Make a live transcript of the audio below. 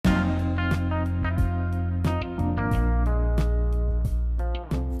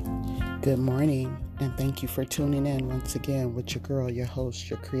Good morning, and thank you for tuning in once again with your girl, your host,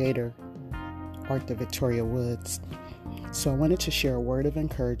 your creator, Arthur Victoria Woods. So I wanted to share a word of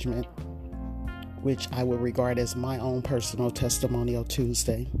encouragement, which I would regard as my own personal testimonial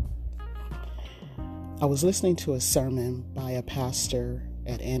Tuesday. I was listening to a sermon by a pastor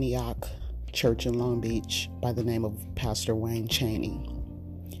at Antioch Church in Long Beach by the name of Pastor Wayne Chaney.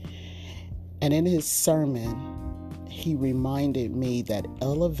 And in his sermon, he reminded me that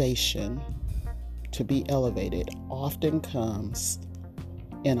elevation, to be elevated, often comes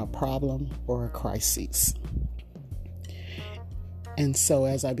in a problem or a crisis. And so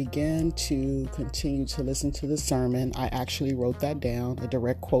as I began to continue to listen to the sermon, I actually wrote that down, a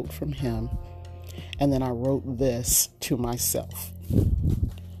direct quote from him. And then I wrote this to myself.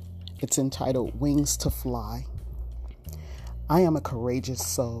 It's entitled, Wings to Fly. I am a courageous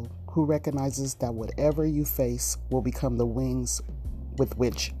soul who recognizes that whatever you face will become the wings with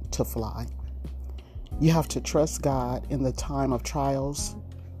which to fly. You have to trust God in the time of trials,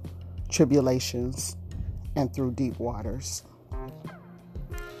 tribulations, and through deep waters.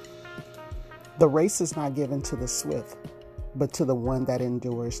 The race is not given to the swift, but to the one that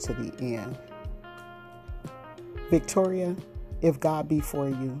endures to the end. Victoria, if God be for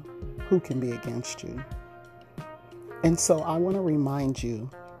you, who can be against you? And so I want to remind you,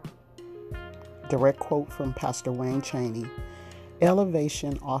 direct quote from Pastor Wayne Chaney,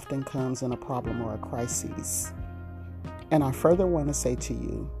 elevation often comes in a problem or a crisis. And I further want to say to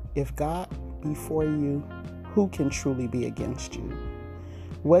you, if God be for you, who can truly be against you?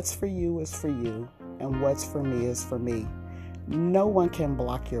 What's for you is for you, and what's for me is for me. No one can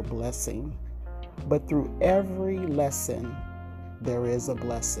block your blessing, but through every lesson, there is a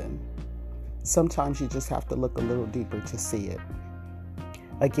blessing. Sometimes you just have to look a little deeper to see it.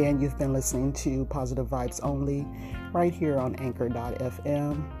 Again, you've been listening to Positive Vibes Only right here on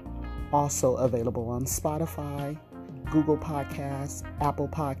Anchor.fm. Also available on Spotify, Google Podcasts, Apple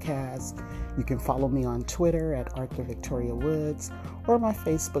Podcasts. You can follow me on Twitter at Arthur Victoria Woods or my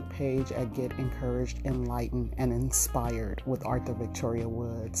Facebook page at Get Encouraged, Enlightened, and Inspired with Arthur Victoria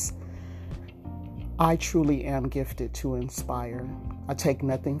Woods. I truly am gifted to inspire. I take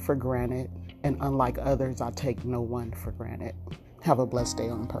nothing for granted, and unlike others, I take no one for granted. Have a blessed day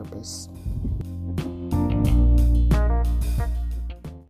on purpose.